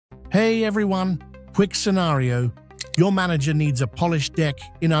Hey everyone, quick scenario. Your manager needs a polished deck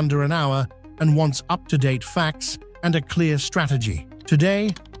in under an hour and wants up-to-date facts and a clear strategy.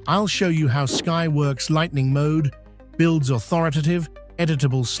 Today, I'll show you how Skyworks Lightning Mode builds authoritative,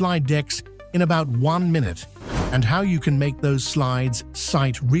 editable slide decks in about 1 minute, and how you can make those slides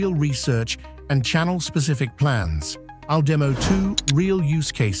cite real research and channel-specific plans. I'll demo 2 real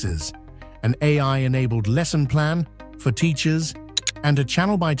use cases: an AI-enabled lesson plan for teachers and a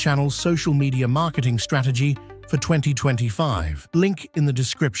channel-by-channel social media marketing strategy for 2025. Link in the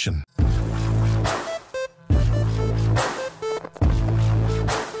description.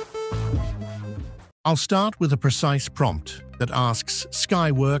 I'll start with a precise prompt that asks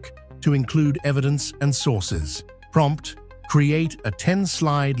Skywork to include evidence and sources. Prompt: create a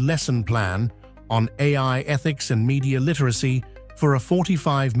 10-slide lesson plan on AI ethics and media literacy for a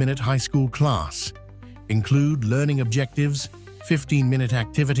 45-minute high school class. Include learning objectives, 15-minute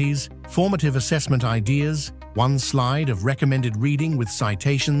activities, formative assessment ideas, 1 slide of recommended reading with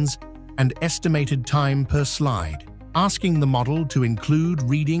citations, and estimated time per slide. Asking the model to include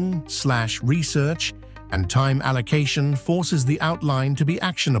reading/research and time allocation forces the outline to be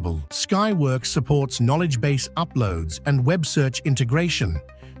actionable. Skyworks supports knowledge base uploads and web search integration,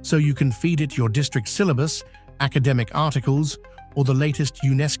 so you can feed it your district syllabus, academic articles, or the latest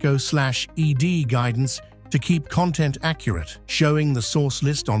UNESCO/ED guidance to keep content accurate. Showing the source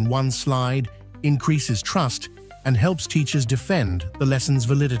list on 1 slide increases trust and helps teachers defend the lesson's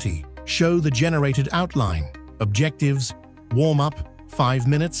validity. Show the generated outline: objectives, warm-up, 5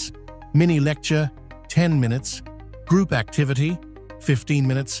 minutes, mini-lecture, 10 minutes, group activity, 15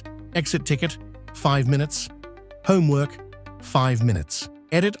 minutes, exit ticket, 5 minutes, homework, 5 minutes.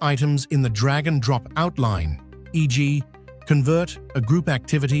 Edit items in the drag-and-drop outline, e.g., convert a group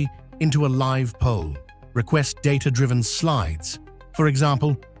activity into a live poll. Request data-driven slides. For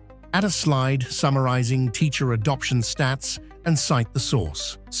example, add a slide summarizing teacher adoption stats and cite the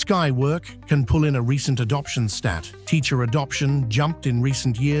source. Skywork can pull in a recent adoption stat: teacher adoption jumped in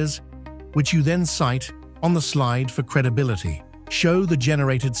recent years, which you then cite on the slide for credibility. Show the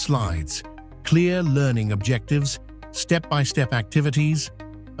generated slides: clear learning objectives, step-by-step activities,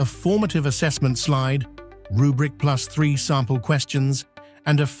 a formative assessment slide, rubric plus 3 sample questions,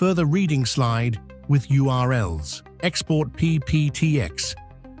 and a further reading slide with URLs. Export PPTX.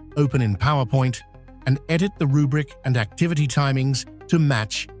 Open in PowerPoint and edit the rubric and activity timings to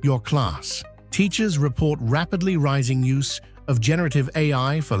match your class. Teachers report rapidly rising use of generative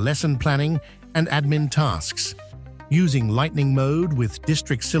AI for lesson planning and admin tasks. Using Lightning Mode with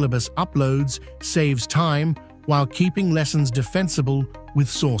district syllabus uploads saves time while keeping lessons defensible with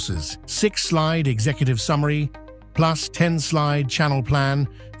sources. 6-slide executive summary plus 10-slide channel plan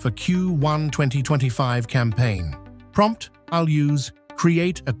for Q1 2025 campaign. Prompt: I'll use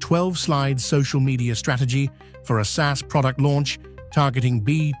create a 12-slide social media strategy for a SaaS product launch targeting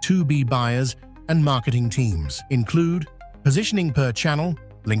B2B buyers and marketing teams. Include positioning per channel: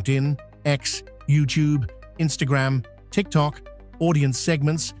 LinkedIn, X, YouTube, Instagram, TikTok, audience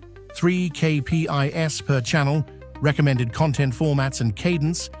segments, 3 KPIs per channel, recommended content formats and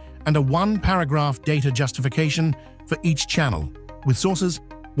cadence, and a 1-paragraph data justification for each channel, with sources: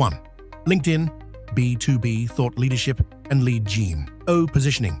 1. LinkedIn, B2B thought leadership and lead gene. O.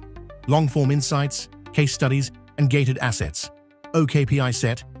 Positioning: long-form insights, case studies, and gated assets. O. KPI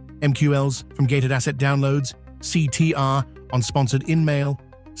set: MQLs from gated asset downloads, CTR on sponsored in-mail,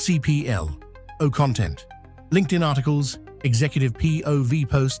 CPL. O. Content: LinkedIn articles, executive POV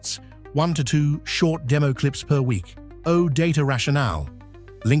posts, 1 to 2 short demo clips per week. O. Data rationale: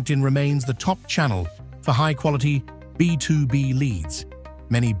 LinkedIn remains the top channel for high-quality B2B leads.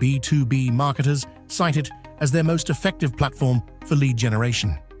 Many B2B marketers cite it as their most effective platform for lead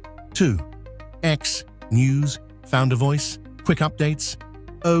generation. 2. X. News, founder voice, quick updates.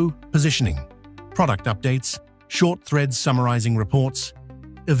 O. Positioning: product updates, short threads summarizing reports,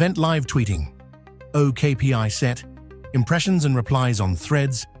 event live tweeting. O. KPI set: impressions and replies on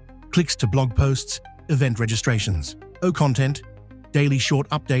threads, clicks to blog posts, event registrations. O. Content: daily short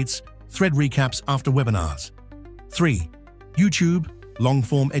updates, thread recaps after webinars. 3. YouTube,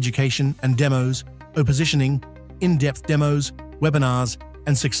 long-form education and demos. O. Positioning: in-depth demos, webinars,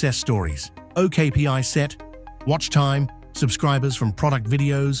 and success stories. O. KPI set: watch time, subscribers from product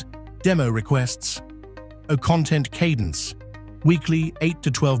videos, demo requests. O. Content cadence: weekly 8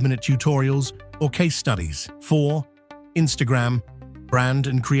 to 12-minute tutorials or case studies. 4. Instagram, brand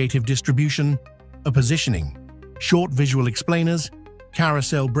and creative distribution. O. Positioning: short visual explainers,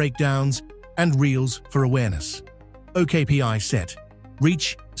 carousel breakdowns, and reels for awareness. O. KPI set: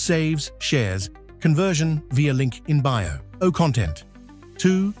 reach, saves, shares, conversion via link in bio. O. Content: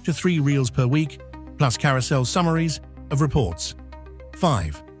 2 to 3 reels per week, plus carousel summaries of reports.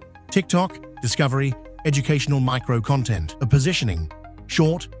 5. TikTok, discovery, educational micro-content, a positioning,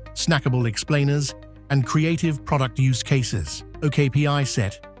 short, snackable explainers, and creative product use cases. OKPI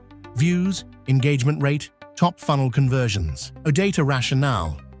set, views, engagement rate, top funnel conversions. A data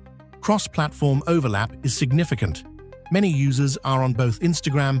rationale, cross-platform overlap is significant. Many users are on both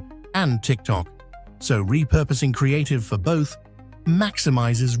Instagram and TikTok, so repurposing creative for both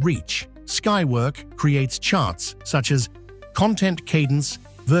maximizes reach. Skywork creates charts such as content cadence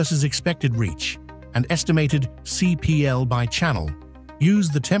versus expected reach and estimated CPL by channel.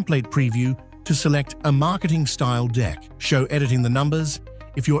 Use the template preview to select a marketing style deck. Show editing the numbers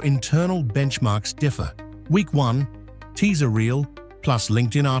if your internal benchmarks differ. Week 1, teaser reel plus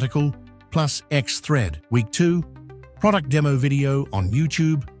LinkedIn article plus X thread. Week 2, product demo video on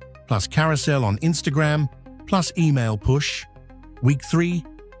YouTube plus carousel on Instagram plus email push. Week 3,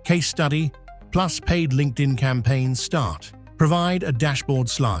 case study plus paid LinkedIn campaign start. Provide a dashboard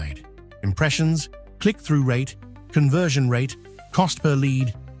slide. Impressions, click-through rate, conversion rate, cost per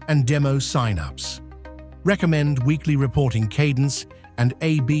lead, and demo signups. Recommend weekly reporting cadence and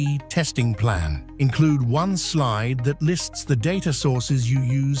A/B testing plan. Include one slide that lists the data sources you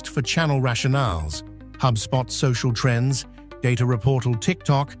used for channel rationales, HubSpot social trends, data reportal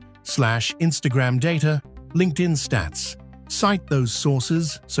TikTok/Instagram data, LinkedIn stats. Cite those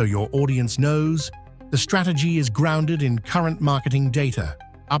sources so your audience knows the strategy is grounded in current marketing data.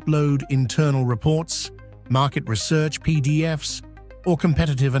 Upload internal reports, market research PDFs, or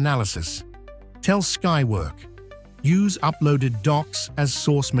competitive analysis. Tell Skywork, use uploaded docs as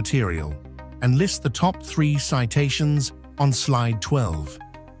source material and list the top 3 citations on slide 12.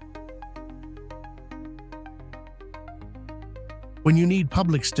 When you need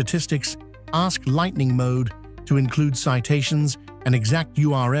public statistics, ask Lightning Mode to include citations and exact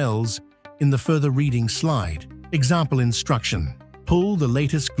URLs in the further reading slide. Example instruction. Pull the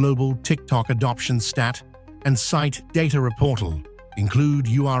latest global TikTok adoption stat and cite data reportal. Include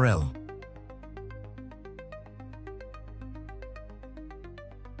URL.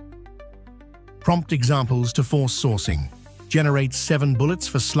 Prompt examples to force sourcing. Generate 7 bullets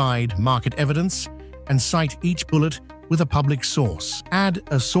for slide market evidence and cite each bullet with a public source. Add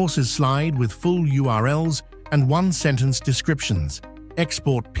a sources slide with full URLs and 1-sentence descriptions.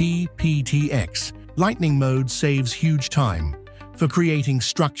 Export PPTX. Lightning Mode saves huge time for creating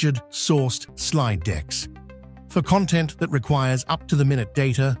structured, sourced slide decks. For content that requires up-to-the-minute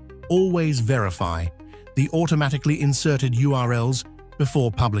data, always verify the automatically inserted URLs before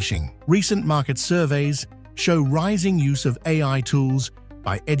publishing. Recent market surveys show rising use of AI tools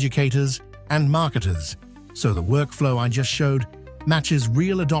by educators and marketers, so the workflow I just showed matches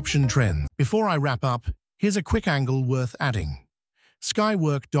real adoption trends. Before I wrap up, here's a quick angle worth adding.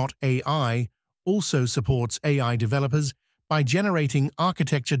 Skywork.ai also supports AI developers by generating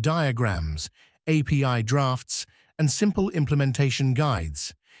architecture diagrams, API drafts, and simple implementation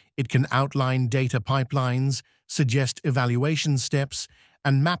guides. It can outline data pipelines, suggest evaluation steps,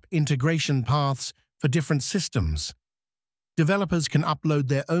 and map integration paths for different systems. Developers can upload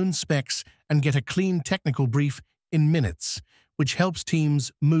their own specs and get a clean technical brief in minutes, which helps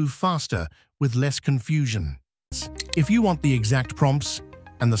teams move faster with less confusion. If you want the exact prompts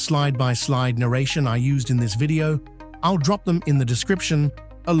and the slide-by-slide narration I used in this video, I'll drop them in the description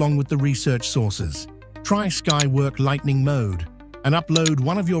along with the research sources. Try Skywork Lightning Mode and upload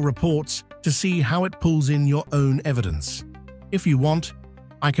one of your reports to see how it pulls in your own evidence. If you want,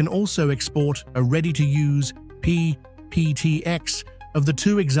 I can also export a ready-to-use PPTX of the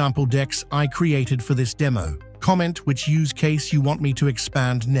 2 example decks I created for this demo. Comment which use case you want me to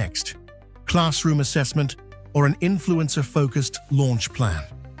expand next: classroom assessment or an influencer-focused launch plan.